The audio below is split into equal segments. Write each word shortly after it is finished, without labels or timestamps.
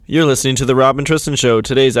You're listening to The Rob and Tristan Show.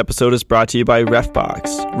 Today's episode is brought to you by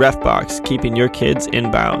RefBox. RefBox, keeping your kids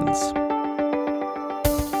in bounds.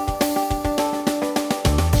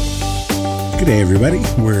 Good day, everybody.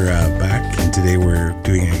 We're back, and today we're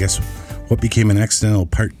doing, what became an accidental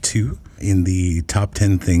part 2 in the top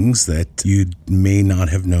 10 things that you may not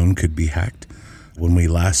have known could be hacked. When we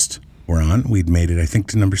last were on, we'd made it,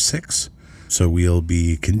 to number 6. So we'll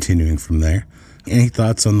be continuing from there. Any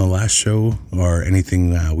thoughts on the last show or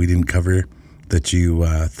anything we didn't cover that you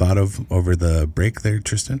thought of over the break there,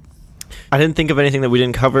 Tristan? I didn't think of anything that we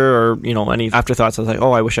didn't cover or, any afterthoughts. I was like,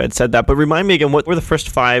 I wish I had said that. But remind me again, what were the first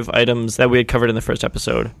 5 items that we had covered in the first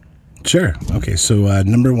episode? Sure. Okay, so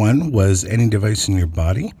number 1 was any device in your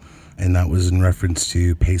body, and that was in reference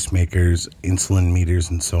to pacemakers, insulin meters,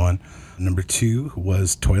 and so on. Number 2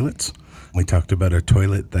 was toilets. We talked about a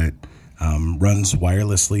toilet that runs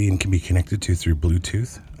wirelessly and can be connected to through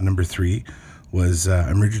Bluetooth. Number 3 was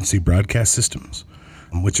emergency broadcast systems,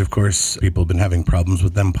 which of course people have been having problems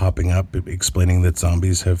with them popping up, explaining that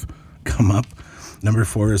zombies have come up. Number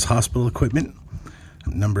 4 is hospital equipment.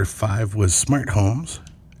 Number 5 was smart homes.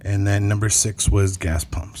 And then number 6 was gas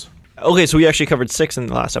pumps. Okay, so we actually covered 6 in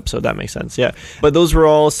the last episode. That makes sense, yeah. But those were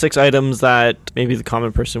all 6 items that maybe the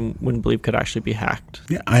common person wouldn't believe could actually be hacked.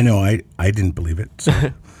 Yeah, I know. I didn't believe it. So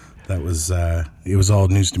that was it was all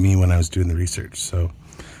news to me when I was doing the research. So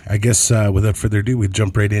I guess without further ado, we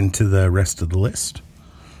jump right into the rest of the list.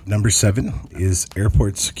 Number 7 is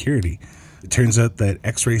airport security. It turns out that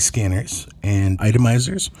X-ray scanners and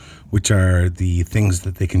itemizers, which are the things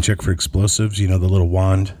that they can check for explosives, the little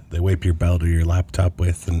wand they wipe your belt or your laptop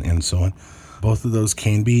with and so on, both of those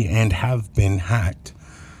can be and have been hacked.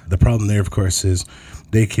 The problem there, of course, is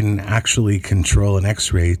they can actually control an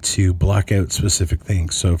X-ray to block out specific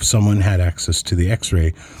things. So if someone had access to the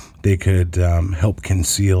X-ray, they could help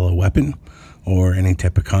conceal a weapon or any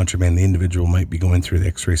type of contraband the individual might be going through the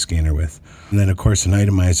X-ray scanner with. And then, of course, an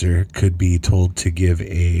itemizer could be told to give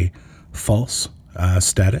a false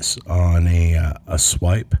status on a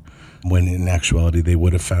swipe, when in actuality they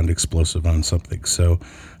would have found explosive on something. So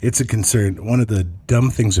it's a concern. One of the dumb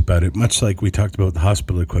things about it, much like we talked about with the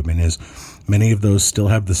hospital equipment, is many of those still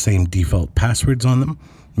have the same default passwords on them,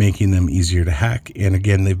 making them easier to hack. And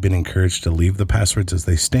again, they've been encouraged to leave the passwords as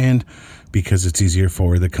they stand because it's easier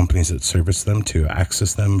for the companies that service them to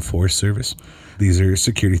access them for service. These are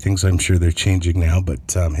security things. I'm sure they're changing now,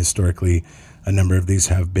 but historically, a number of these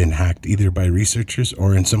have been hacked either by researchers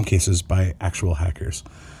or in some cases by actual hackers.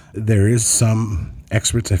 There is some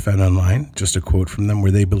experts I found online, just a quote from them,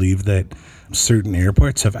 where they believe that certain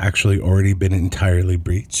airports have actually already been entirely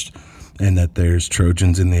breached and that there's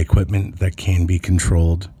Trojans in the equipment that can be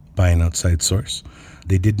controlled by an outside source.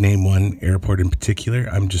 They did name one airport in particular.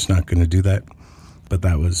 I'm just not going to do that, but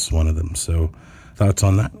that was one of them. So thoughts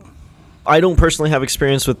on that? I don't personally have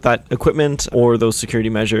experience with that equipment or those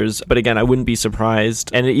security measures, but again, I wouldn't be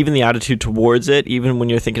surprised. And even the attitude towards it, even when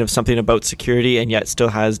you're thinking of something about security and yet still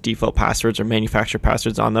has default passwords or manufacturer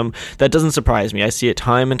passwords on them, that doesn't surprise me. I see it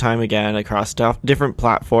time and time again across different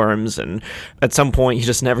platforms, and at some point you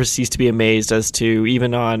just never cease to be amazed as to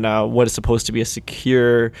even on what is supposed to be a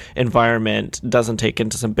secure environment doesn't take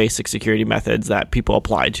into some basic security methods that people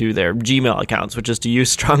apply to their Gmail accounts, which is to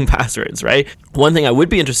use strong passwords, right? One thing I would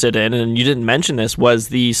be interested in, and you didn't mention this, was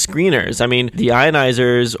the screeners. I mean, the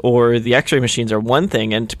ionizers or the X-ray machines are one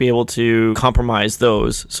thing, and to be able to compromise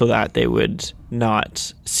those so that they would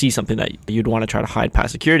not see something that you'd want to try to hide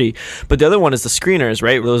past security. But the other one is the screeners,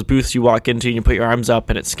 right? Those booths you walk into and you put your arms up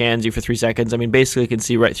and it scans you for 3 seconds. I mean, basically it can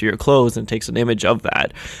see right through your clothes and takes an image of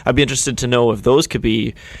that. I'd be interested to know if those could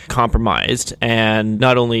be compromised and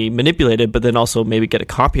not only manipulated, but then also maybe get a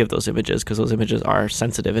copy of those images, because those images are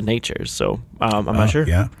sensitive in nature. So I'm not sure.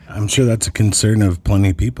 Yeah, I'm sure that's a concern of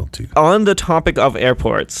plenty of people too. On the topic of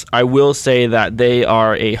airports, I will say that they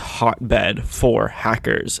are a hotbed for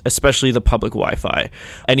hackers, especially the public Wi-Fi.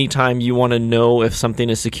 Anytime you want to know if something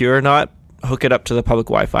is secure or not, hook it up to the public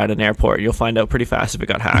Wi-Fi at an airport. You'll find out pretty fast if it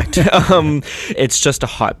got hacked. It's just a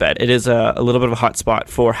hotbed. It is a little bit of a hot spot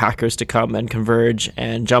for hackers to come and converge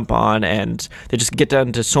and jump on, and they just get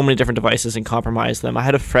down to so many different devices and compromise them. I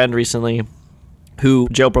had a friend recently who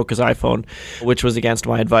jailbroke his iPhone, which was against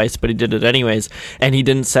my advice, but he did it anyways, and he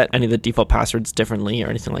didn't set any of the default passwords differently or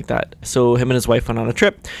anything like that. So him and his wife went on a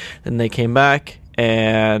trip, and they came back,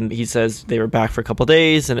 and he says they were back for a couple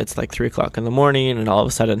days, and it's like 3 o'clock in the morning, and all of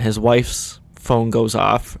a sudden his wife's phone goes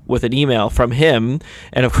off with an email from him,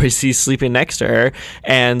 and of course he's sleeping next to her,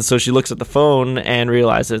 and so she looks at the phone and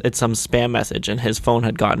realizes it's some spam message, and his phone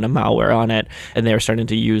had gotten a malware on it, and they were starting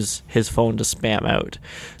to use his phone to spam out.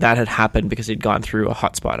 That had happened because he'd gone through a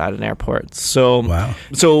hotspot at an airport. So wow.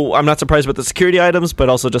 So I'm not surprised with the security items, but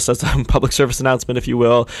also just as a public service announcement, if you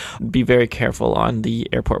will, be very careful on the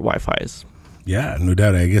airport Wi-Fis. Yeah, no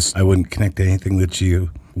doubt. I guess I wouldn't connect to anything that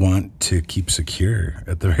you want to keep secure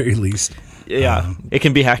at the very least. Yeah, it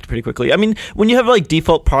can be hacked pretty quickly. I mean, when you have like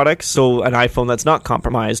default products, so an iPhone that's not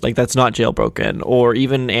compromised, like that's not jailbroken, or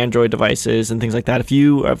even Android devices and things like that, if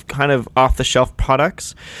you have kind of off-the-shelf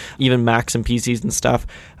products, even Macs and PCs and stuff,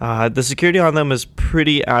 the security on them is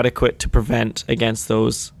pretty adequate to prevent against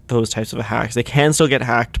those types of hacks. They can still get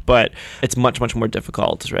hacked, but it's much, much more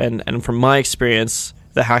difficult. And from my experience,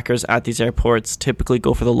 the hackers at these airports typically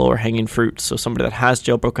go for the lower hanging fruit. So somebody that has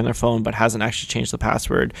jailbroken their phone but hasn't actually changed the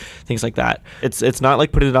password, things like that. It's not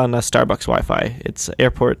like putting it on a Starbucks Wi-Fi.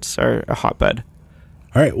 Airports are a hotbed.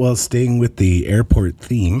 All right, well, staying with the airport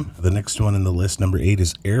theme, the next one in the list, number 8,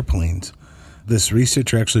 is airplanes. This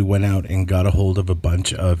researcher actually went out and got a hold of a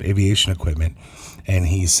bunch of aviation equipment, and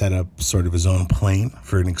he set up sort of his own plane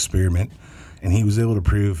for an experiment, and he was able to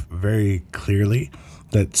prove very clearly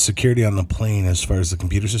that security on the plane, as far as the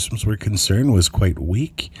computer systems were concerned, was quite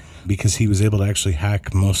weak, because he was able to actually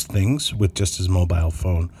hack most things with just his mobile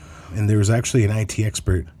phone. And there was actually an IT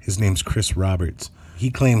expert, his name's Chris Roberts.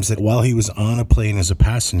 He claims that while he was on a plane as a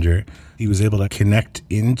passenger, he was able to connect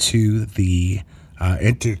into the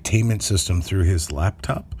entertainment system through his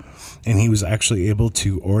laptop, and he was actually able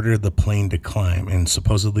to order the plane to climb, and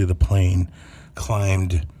supposedly the plane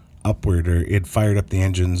climbed upward, or it fired up the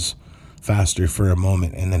engines faster for a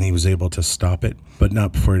moment, and then he was able to stop it, but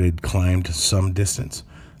not before it had climbed some distance.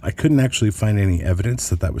 I couldn't actually find any evidence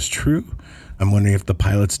that that was true. I'm wondering if the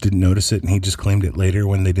pilots didn't notice it and he just claimed it later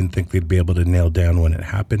when they didn't think they'd be able to nail down when it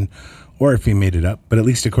happened, or if he made it up. But at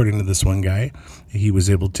least according to this one guy, he was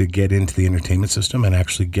able to get into the entertainment system and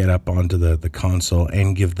actually get up onto the console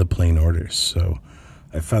and give the plane orders. So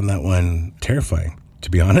I found that one terrifying,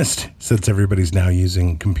 to be honest, since everybody's now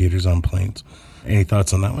using computers on planes. Any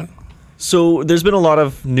thoughts on that one? So there's been a lot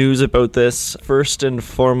of news about this. First and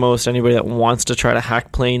foremost, anybody that wants to try to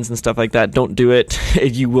hack planes and stuff like that, don't do it.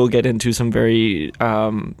 You will get into some very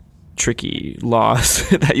tricky laws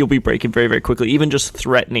that you'll be breaking very, very quickly. Even just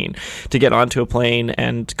threatening to get onto a plane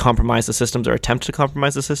and compromise the systems or attempt to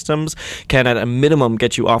compromise the systems can at a minimum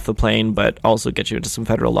get you off the plane, but also get you into some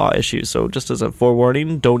federal law issues. So just as a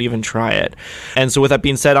forewarning, don't even try it. And so with that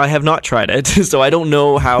being said, I have not tried it, so I don't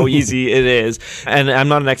know how easy it is. And I'm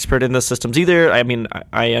not an expert in the systems either. I mean,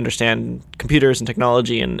 I understand computers and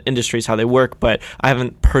technology and industries, how they work, but I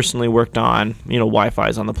haven't personally worked on,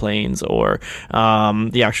 Wi-Fi's on the planes or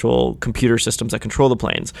the actual computer systems that control the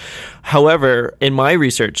planes. However, in my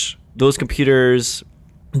research, those computers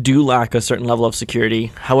do lack a certain level of security.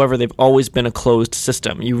 However, they've always been a closed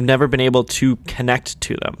system. You've never been able to connect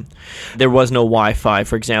to them. There was no Wi-Fi,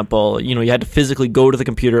 for example. You had to physically go to the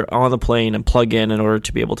computer on the plane and plug in order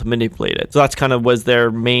to be able to manipulate it. So that's kind of was their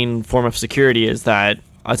main form of security, is that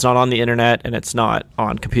it's not on the internet and it's not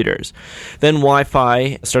on computers. Then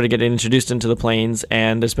Wi-Fi started getting introduced into the planes,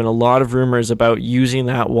 and there's been a lot of rumors about using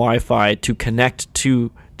that Wi-Fi to connect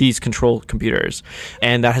to these control computers,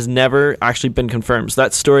 and that has never actually been confirmed. So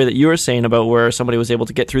that story that you were saying about where somebody was able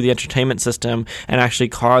to get through the entertainment system and actually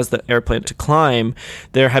cause the airplane to climb,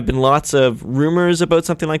 there have been lots of rumors about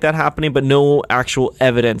something like that happening, but no actual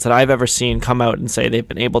evidence that I've ever seen come out and say they've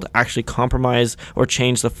been able to actually compromise or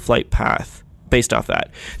change the flight path based off that.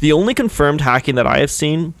 The only confirmed hacking that I have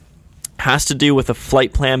seen has to do with a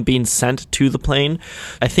flight plan being sent to the plane.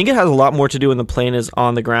 I think it has a lot more to do when the plane is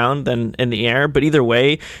on the ground than in the air, but either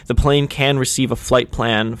way, the plane can receive a flight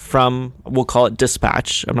plan from, we'll call it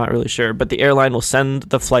dispatch, I'm not really sure, but the airline will send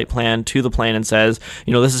the flight plan to the plane and says,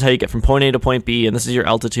 this is how you get from point A to point B, and this is your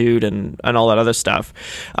altitude and all that other stuff.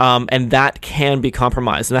 And that can be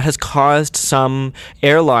compromised, and that has caused some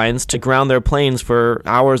airlines to ground their planes for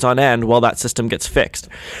hours on end while that system gets fixed.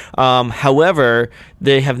 However,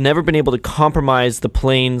 they have never been able to compromise the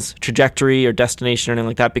plane's trajectory or destination or anything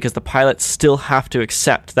like that, because the pilots still have to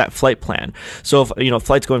accept that flight plan. So if a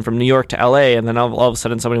flight's going from New York to LA, and then all of a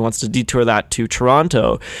sudden somebody wants to detour that to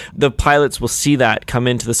Toronto, the pilots will see that come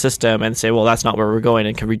into the system and say, well, that's not where we're going,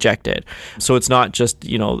 and can reject it. So it's not just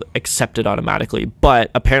accepted automatically,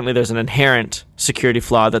 but apparently there's an inherent security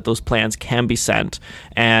flaw that those plans can be sent,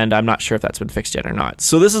 and I'm not sure if that's been fixed yet or not.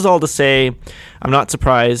 So this is all to say, I'm not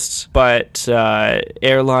surprised, but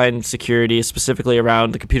airline security, specifically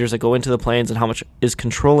around the computers that go into the planes and how much is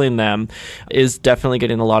controlling them, is definitely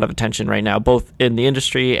getting a lot of attention right now, both in the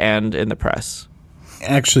industry and in the press.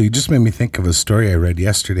 Actually, it just made me think of a story I read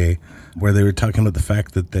yesterday where they were talking about the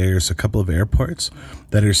fact that there's a couple of airports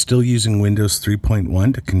that are still using Windows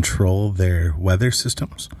 3.1 to control their weather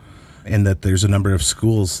systems, and that there's a number of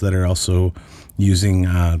schools that are also using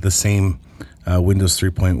the same Windows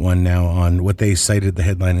 3.1 now on what they cited the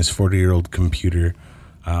headline as 40-year-old computer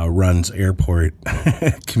runs airport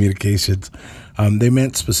communications. They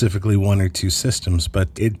meant specifically one or two systems, but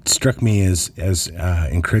it struck me as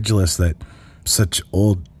incredulous that such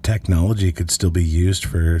old technology could still be used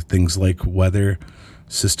for things like weather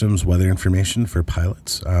systems, weather information for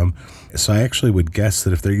pilots. So I actually would guess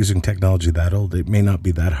that if they're using technology that old, it may not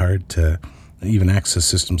be that hard to even access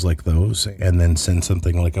systems like those and then send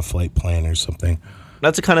something like a flight plan or something.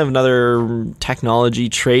 That's a kind of another technology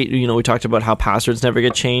trait. You know, we talked about how passwords never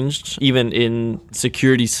get changed. Even in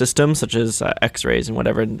security systems such as X-rays and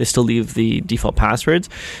whatever, they still leave the default passwords.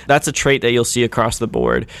 That's a trait that you'll see across the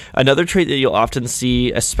board. Another trait that you'll often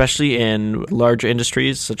see, especially in larger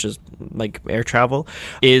industries such as like air travel,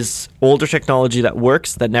 is older technology that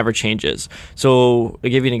works that never changes. So I'll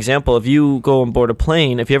give you an example. If you go on board a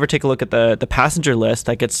plane, if you ever take a look at the passenger list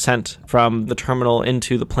that gets sent from the terminal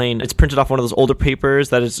into the plane, it's printed off one of those older papers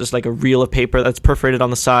that is just like a reel of paper that's perforated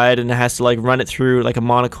on the side, and it has to like run it through like a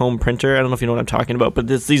monochrome printer. I don't know if you know what I'm talking about, but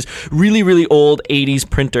it's these really, really old 80s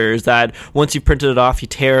printers that once you've printed it off, you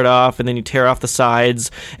tear it off, and then you tear off the sides,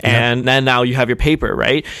 and then now you have your paper,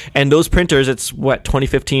 right? And those printers, it's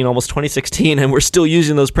 2015, almost 2016, and we're still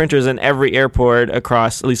using those printers in every airport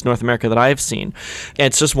across at least North America that I've seen. And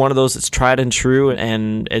it's just one of those that's tried and true,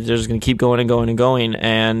 and they're just going to keep going and going and going.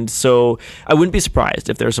 And so I wouldn't be surprised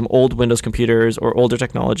if there's some old Windows computers or older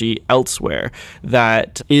technology elsewhere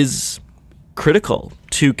that is critical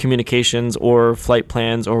to communications or flight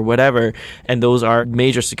plans or whatever, and those are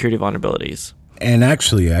major security vulnerabilities. And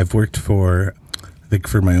actually, I've worked for, I think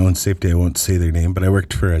for my own safety, I won't say their name, but I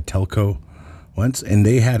worked for a telco once, and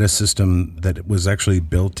they had a system that was actually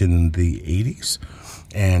built in the 80s,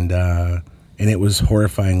 and it was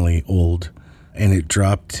horrifyingly old, and it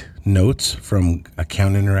dropped notes from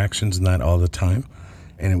account interactions and that all the time.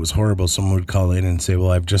 And it was horrible. Someone would call in and say,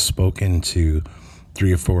 well, I've just spoken to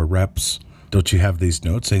 3 or 4 reps. Don't you have these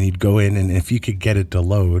notes? And you'd go in, and if you could get it to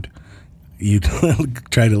load, you'd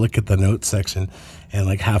try to look at the notes section, and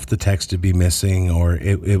like half the text would be missing, or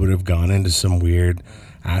it would have gone into some weird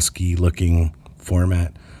ASCII-looking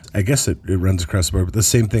format. I guess it runs across the board. But the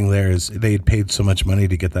same thing there is they had paid so much money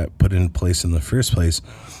to get that put in place in the first place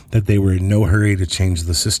that they were in no hurry to change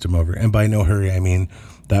the system over. And by no hurry, I mean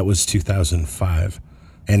that was 2005.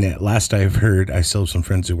 And at last I've heard, I still have some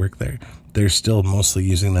friends who work there, they're still mostly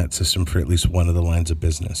using that system for at least one of the lines of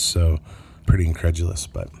business. So pretty incredulous,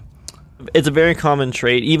 but it's a very common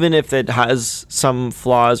trait, even if it has some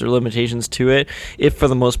flaws or limitations to it. If for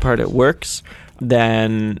the most part it works,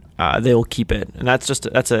 then they will keep it. And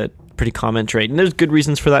that's a pretty common trait. And there's good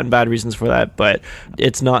reasons for that and bad reasons for that, but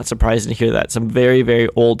it's not surprising to hear that some very, very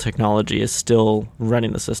old technology is still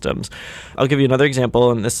running the systems. I'll give you another example,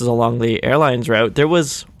 and this is along the airlines route. There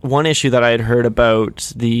was one issue that I had heard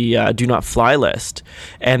about the do not fly list,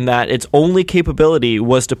 and that its only capability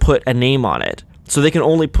was to put a name on it. So they can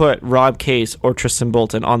only put Rob Case or Tristan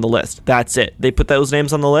Bolton on the list. That's it. They put those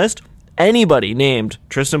names on the list. Anybody named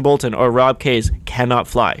Tristan Bolton or Rob Case cannot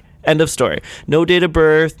fly. End of story. No date of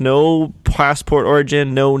birth, no passport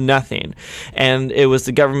origin, no nothing. And it was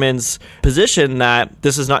the government's position that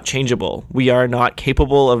this is not changeable. We are not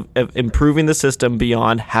capable of improving the system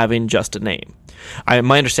beyond having just a name.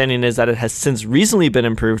 My understanding is that it has since recently been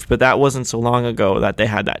improved, but that wasn't so long ago that they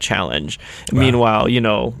had that challenge. Wow. Meanwhile,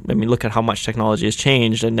 look at how much technology has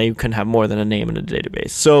changed, and they couldn't have more than a name in a database.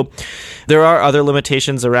 So there are other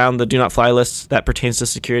limitations around the do not fly list that pertains to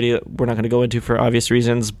security that we're not going to go into for obvious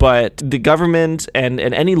reasons, but the government and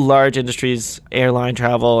any large industries, airline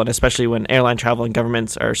travel, and especially when airline travel and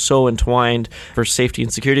governments are so entwined for safety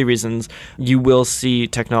and security reasons, you will see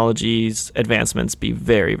technology's advancements be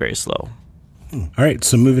very, very slow. All right,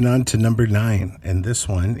 so moving on to number 9, and this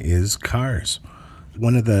one is cars.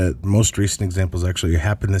 One of the most recent examples actually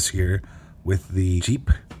happened this year with the Jeep.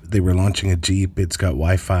 They were launching a Jeep. It's got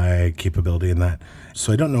Wi-Fi capability in that.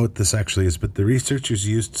 So I don't know what this actually is, but the researchers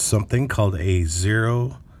used something called a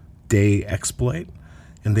zero-day exploit,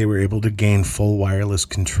 and they were able to gain full wireless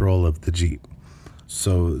control of the Jeep.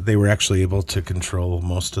 So they were actually able to control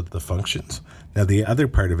most of the functions. Now, the other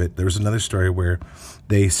part of it, there was another story where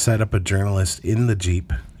they set up a journalist in the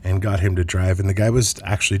Jeep and got him to drive. And the guy was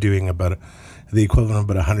actually doing about the equivalent of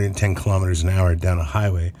about 110 kilometers an hour down a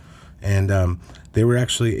highway. And they were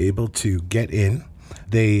actually able to get in.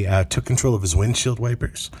 They took control of his windshield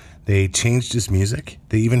wipers. They changed his music.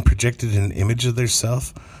 They even projected an image of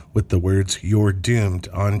themselves with the words, "You're doomed,"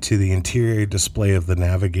 onto the interior display of the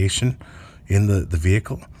navigation in the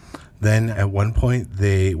vehicle. Then at one point,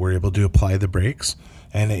 they were able to apply the brakes.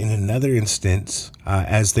 And in another instance,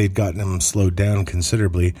 as they'd gotten him slowed down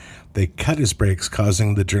considerably, they cut his brakes,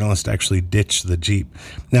 causing the journalist to actually ditch the Jeep.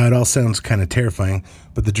 Now, it all sounds kind of terrifying,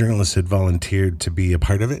 but the journalist had volunteered to be a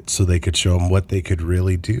part of it so they could show him what they could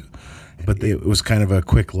really do. But it was kind of a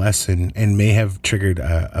quick lesson and may have triggered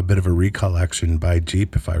a bit of a recall action by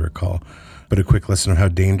Jeep, if I recall. But a quick lesson of how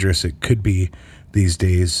dangerous it could be these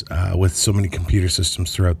days with so many computer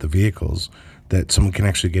systems throughout the vehicles, that someone can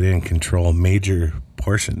actually get in and control major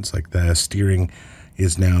portions. Like the steering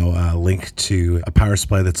is now linked to a power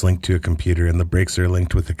supply that's linked to a computer, and the brakes are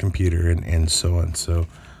linked with a computer, and so on. So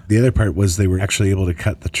the other part was they were actually able to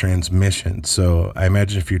cut the transmission. So I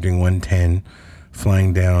imagine if you're doing 110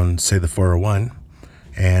 flying down, say, the 401,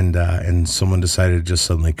 and someone decided to just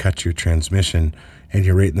suddenly cut your transmission, and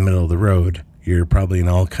you're right in the middle of the road, you're probably in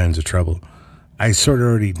all kinds of trouble. I sort of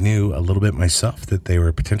already knew a little bit myself that they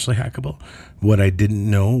were potentially hackable. What I didn't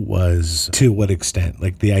know was to what extent,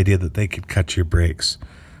 like the idea that they could cut your brakes.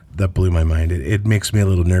 That blew my mind. It makes me a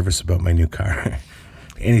little nervous about my new car.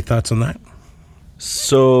 Any thoughts on that?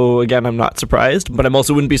 So again, I'm not surprised, but I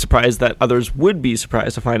also wouldn't be surprised that others would be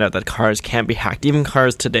surprised to find out that cars can be hacked, even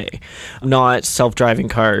cars today, not self-driving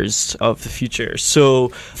cars of the future. So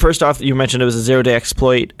first off, you mentioned it was a zero-day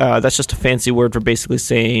exploit. That's just a fancy word for basically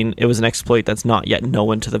saying it was an exploit that's not yet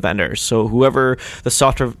known to the vendor. So whoever the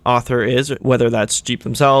software author is, whether that's Jeep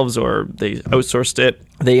themselves or they outsourced it,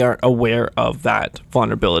 they aren't aware of that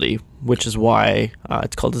vulnerability, which is why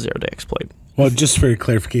it's called a zero-day exploit. Well, just for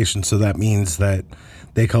clarification, so that means that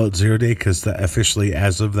they call it 0 day because officially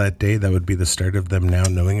as of that day, that would be the start of them now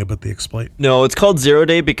knowing about the exploit? No, it's called 0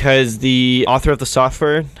 day because the author of the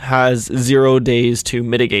software has 0 days to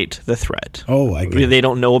mitigate the threat. Oh, I get it. They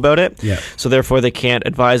don't know about it, yeah. So therefore they can't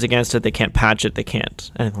advise against it, they can't patch it, they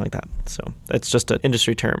can't anything like that. So that's just an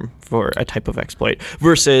industry term for a type of exploit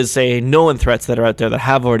versus, say, known threats that are out there that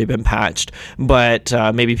have already been patched, but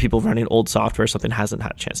maybe people running old software or something hasn't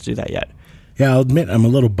had a chance to do that yet. Yeah, I'll admit I'm a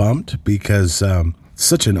little bummed because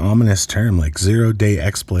such an ominous term, like 0 day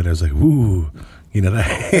exploit. I was like, ooh, you know,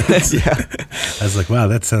 that. Yeah. I was like, wow,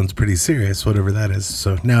 that sounds pretty serious, whatever that is.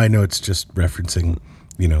 So now I know it's just referencing,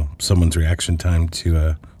 you know, someone's reaction time to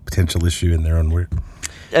a potential issue in their own work.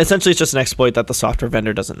 Essentially, it's just an exploit that the software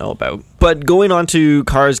vendor doesn't know about. But going on to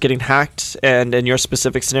cars getting hacked, and in your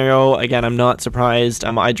specific scenario, again, I'm not surprised.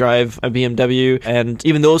 I drive a BMW, and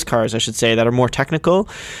even those cars, I should say, that are more technical,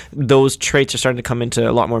 those traits are starting to come into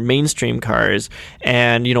a lot more mainstream cars.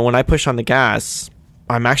 And, you know, when I push on the gas,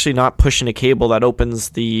 I'm actually not pushing a cable that opens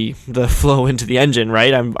the flow into the engine,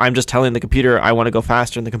 right? I'm just telling the computer I want to go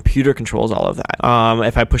faster, and the computer controls all of that.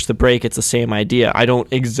 If I push the brake, it's the same idea. I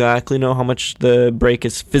don't exactly know how much the brake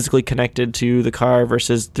is physically connected to the car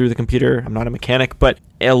versus through the computer. I'm not a mechanic, but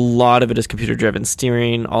a lot of it is computer-driven,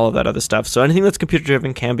 steering, all of that other stuff. So anything that's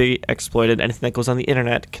computer-driven can be exploited. Anything that goes on the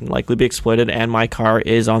internet can likely be exploited, and my car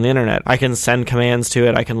is on the internet. I can send commands to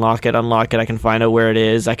it. I can lock it, unlock it. I can find out where it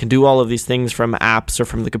is. I can do all of these things from apps or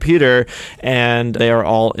from the computer, and they are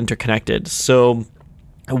all interconnected. So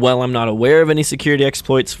while I'm not aware of any security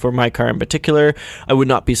exploits for my car in particular, I would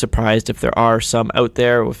not be surprised if there are some out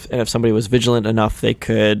there, and if somebody was vigilant enough, they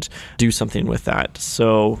could do something with that.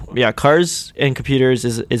 So yeah, cars and computers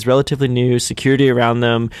is relatively new. Security around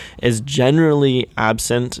them is generally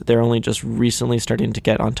absent. They're only just recently starting to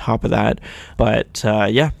get on top of that. But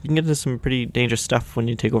yeah, you can get into some pretty dangerous stuff when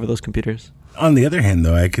you take over those computers. On the other hand,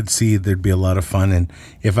 though, I could see there'd be a lot of fun, and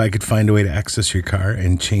if I could find a way to access your car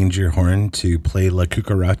and change your horn to play La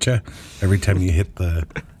Cucaracha every time you hit the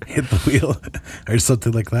wheel or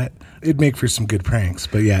something like that, it'd make for some good pranks.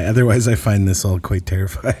 But yeah, otherwise I find this all quite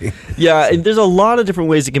terrifying. Yeah, and there's a lot of different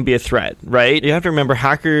ways it can be a threat, right? You have to remember,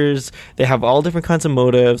 hackers, they have all different kinds of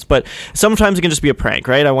motives, but sometimes it can just be a prank,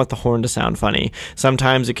 right? I want the horn to sound funny.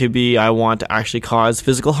 Sometimes it could be I want to actually cause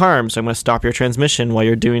physical harm, so I'm going to stop your transmission while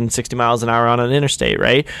you're doing 60 miles an hour hour on an interstate,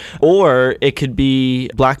 right? Or it could be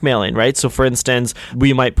blackmailing, right? So for instance,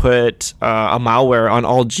 we might put a malware on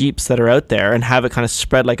all Jeeps that are out there and have it kind of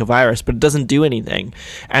spread like a virus, but it doesn't do anything.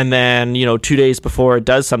 And then, 2 days before it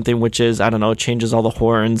does something, which is, I don't know, changes all the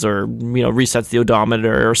horns or, resets the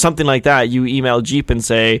odometer or something like that, you email Jeep and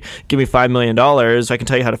say, give me $5 million. I can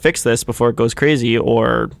tell you how to fix this before it goes crazy,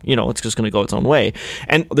 or, it's just going to go its own way.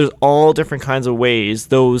 And there's all different kinds of ways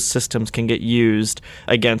those systems can get used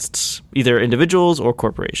against either individuals or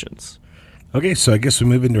corporations. Okay, so I guess we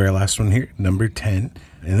move into our last one here, number 10.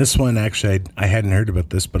 And this one, actually, I hadn't heard about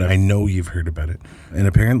this, but I know you've heard about it. And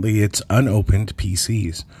apparently it's unopened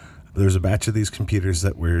PCs. There's a batch of these computers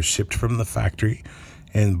that were shipped from the factory,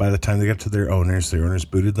 and by the time they got to their owners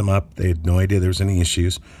booted them up. They had no idea there was any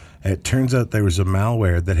issues. It turns out there was a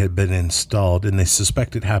malware that had been installed, and they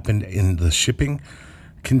suspect it happened in the shipping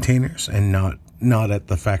containers and not at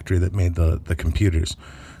the factory that made the computers.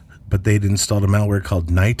 But they'd installed a malware called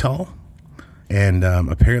Nital, and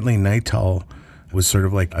apparently Nital was sort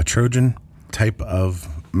of like a Trojan type of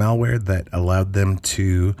malware that allowed them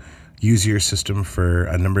to use your system for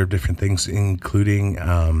a number of different things, including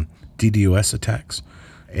DDoS attacks.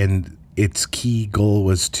 And its key goal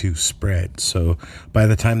was to spread. So by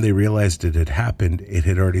the time they realized it had happened, it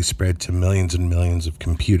had already spread to millions and millions of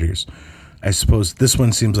computers. I suppose this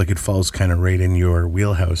one seems like it falls kind of right in your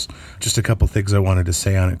wheelhouse. Just a couple things I wanted to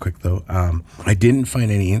say on it quick, though. I didn't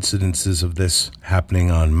find any incidences of this happening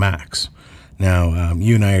on Macs. Now,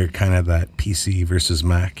 you and I are kind of that PC versus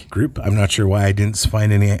Mac group. I'm not sure why I didn't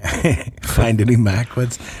find any Mac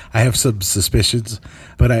ones. I have some suspicions,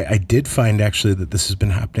 but I did find actually that this has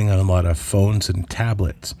been happening on a lot of phones and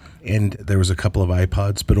tablets. And there was a couple of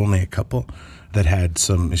iPods, but only a couple that had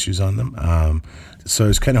some issues on them. So I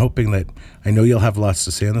was kind of hoping that, I know you'll have lots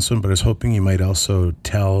to say on this one, but I was hoping you might also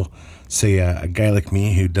tell, say, a guy like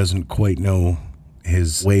me who doesn't quite know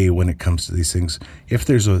his way when it comes to these things, if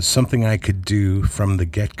there's something I could do from the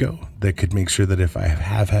get-go that could make sure that if I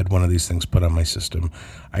have had one of these things put on my system,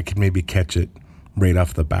 I could maybe catch it right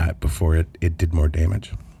off the bat before it did more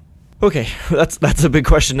damage. Okay, that's a big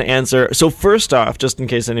question to answer. So first off, just in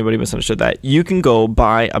case anybody misunderstood that, you can go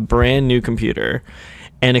buy a brand new computer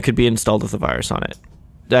and it could be installed with a virus on it.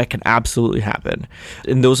 That can absolutely happen.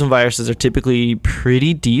 And those viruses are typically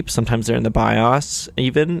pretty deep. Sometimes they're in the BIOS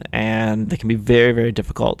even, and they can be very, very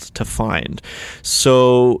difficult to find.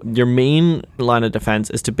 So your main line of defense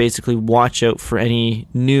is to basically watch out for any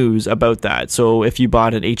news about that. So if you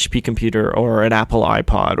bought an HP computer or an Apple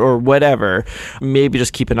iPod or whatever, maybe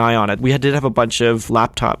just keep an eye on it. We did have a bunch of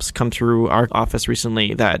laptops come through our office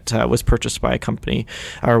recently that was purchased by a company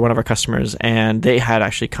or one of our customers, and they had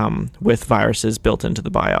actually come with viruses built into the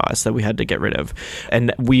BIOS that we had to get rid of.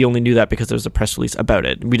 And we only knew that because there was a press release about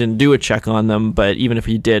it. We didn't do a check on them, but even if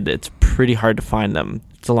we did, it's pretty hard to find them.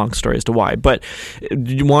 It's a long story as to why. But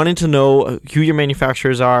wanting to know who your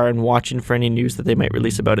manufacturers are and watching for any news that they might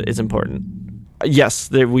release about it is important.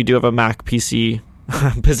 Yes, we do have a Mac PC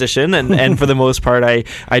position, and for the most part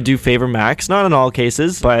I do favor Macs, not in all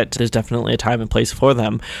cases, but there's definitely a time and place for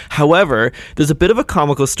them. However, there's a bit of a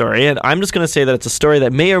comical story, and I'm just going to say that it's a story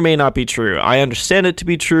that may or may not be true. I understand it to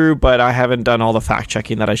be true, but I haven't done all the fact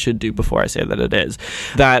checking that I should do before I say that it is.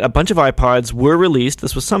 That a bunch of iPods were released,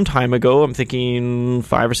 this was some time ago, I'm thinking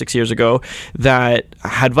 5 or 6 years ago, that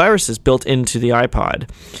had viruses built into the iPod.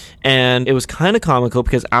 And it was kind of comical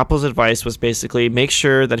because Apple's advice was basically make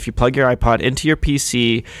sure that if you plug your iPod into your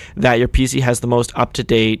PC, that your PC has the most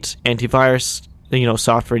up-to-date antivirus,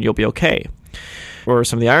 software, and you'll be okay. Where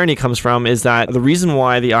some of the irony comes from is that the reason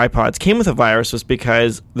why the iPods came with a virus was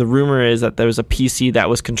because the rumor is that there was a PC that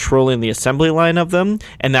was controlling the assembly line of them,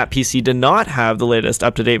 and that PC did not have the latest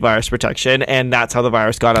up-to-date virus protection, and that's how the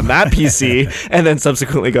virus got on that PC and then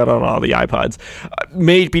subsequently got on all the iPods.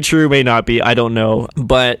 May be true, may not be, I don't know.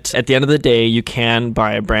 But at the end of the day, you can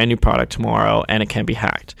buy a brand new product tomorrow and it can be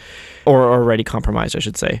hacked, or already compromised, I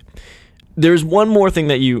should say. There's one more thing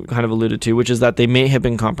that you kind of alluded to, which is that they may have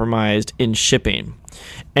been compromised in shipping.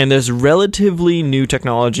 And there's relatively new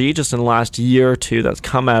technology just in the last year or two that's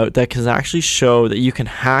come out that can actually show that you can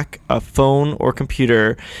hack a phone or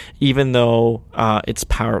computer even though it's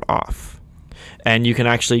powered off. And you can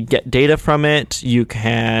actually get data from it. You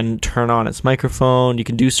can turn on its microphone. You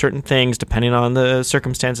can do certain things depending on the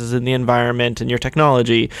circumstances in the environment and your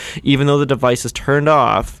technology, even though the device is turned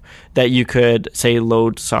off, that you could, say,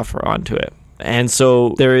 load software onto it. And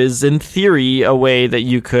so there is, in theory, a way that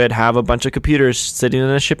you could have a bunch of computers sitting in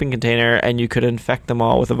a shipping container and you could infect them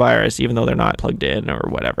all with a virus, even though they're not plugged in or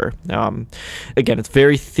whatever. Again, it's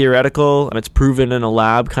very theoretical. It's proven in a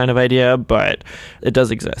lab kind of idea, but it does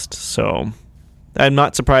exist. So I'm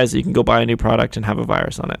not surprised that you can go buy a new product and have a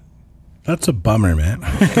virus on it. That's a bummer, man.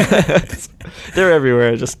 They're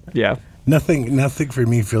everywhere. Just, yeah. Nothing for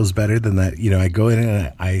me feels better than that. I go in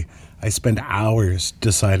and I spend hours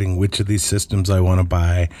deciding which of these systems I want to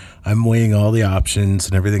buy. I'm weighing all the options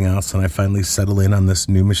and everything else, and I finally settle in on this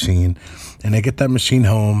new machine. And I get that machine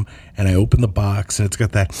home, and I open the box, and it's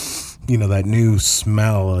got that, that new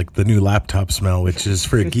smell, like the new laptop smell, which is,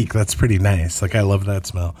 for a geek, that's pretty nice. Like, I love that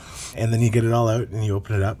smell. And then you get it all out, and you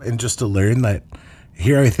open it up, and just to learn that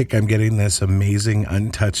here I think I'm getting this amazing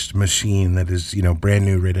untouched machine that is, brand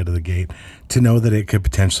new right out of the gate. To know that it could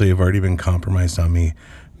potentially have already been compromised on me,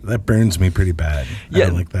 that burns me pretty bad. Yeah, I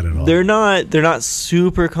don't like that at all. They're not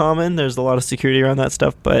super common. There's a lot of security around that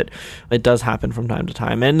stuff, but it does happen from time to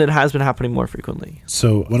time, and it has been happening more frequently.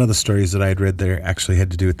 So one of the stories that I had read there actually had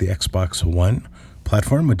to do with the Xbox One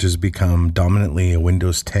platform, which has become dominantly a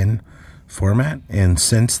Windows 10 format. And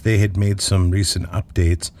since they had made some recent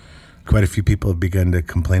updates, quite a few people have begun to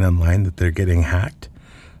complain online that they're getting hacked.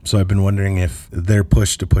 So I've been wondering if their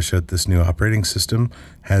push to push out this new operating system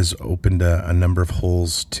has opened a number of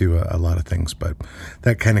holes to a lot of things. But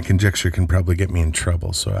that kind of conjecture can probably get me in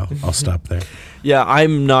trouble, so I'll stop there. Yeah,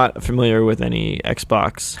 I'm not familiar with any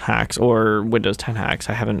Xbox hacks or Windows 10 hacks.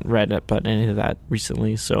 I haven't read about any of that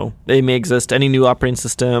recently, so they may exist. Any new operating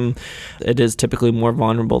system, it is typically more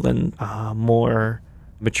vulnerable than more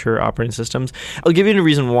mature operating systems. I'll give you a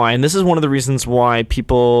reason why, and this is one of the reasons why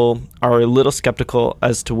people are a little skeptical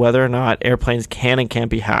as to whether or not airplanes can and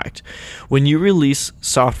can't be hacked. When you release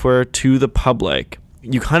software to the public,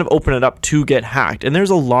 you kind of open it up to get hacked. And there's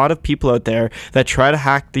a lot of people out there that try to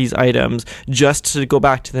hack these items just to go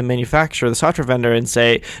back to the manufacturer, the software vendor, and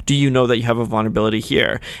say, do you know that you have a vulnerability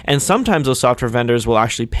here? And sometimes those software vendors will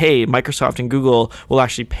actually pay, Microsoft and Google will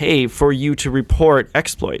actually pay for you to report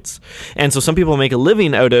exploits. And so some people make a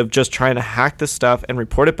living out of just trying to hack this stuff and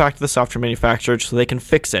report it back to the software manufacturer so they can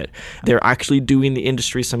fix it. They're actually doing the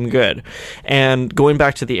industry some good. And going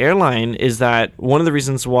back to the airline is that one of the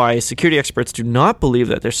reasons why security experts do not believe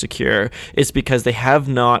that they're secure is because they have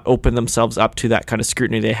not opened themselves up to that kind of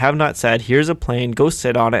scrutiny. They have not said, here's a plane, go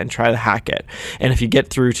sit on it and try to hack it. And if you get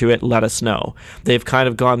through to it, let us know. They've kind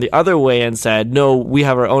of gone the other way and said, no, we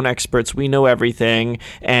have our own experts, we know everything,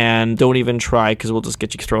 and don't even try because we'll just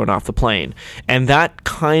get you thrown off the plane. And that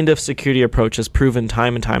kind of security approach has proven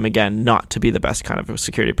time and time again not to be the best kind of a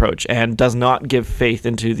security approach and does not give faith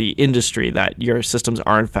into the industry that your systems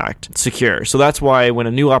are in fact secure. So that's why when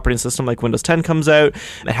a new operating system like Windows 10 comes out,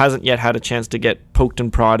 it hasn't yet had a chance to get poked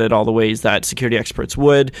and prodded all the ways that security experts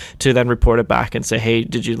would to then report it back and say, hey,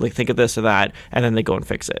 did you think of this or that? And then they go and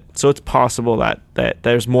fix it. So it's possible that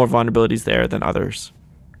there's more vulnerabilities there than others.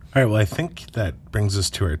 All right, well, I think that brings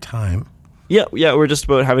us to our time. Yeah, we're just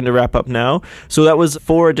about having to wrap up now. So that was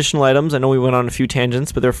 4 additional items. I know we went on a few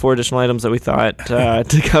tangents, but there are 4 additional items that we thought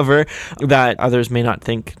to cover that others may not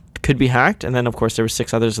think could be hacked. And then, of course, there were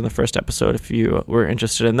 6 others in the first episode if you were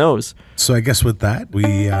interested in those. So I guess with that, we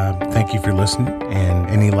thank you for listening. And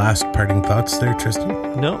any last parting thoughts there,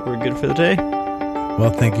 Tristan? No, we're good for the day.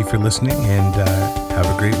 Well, thank you for listening, and have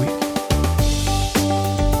a great week.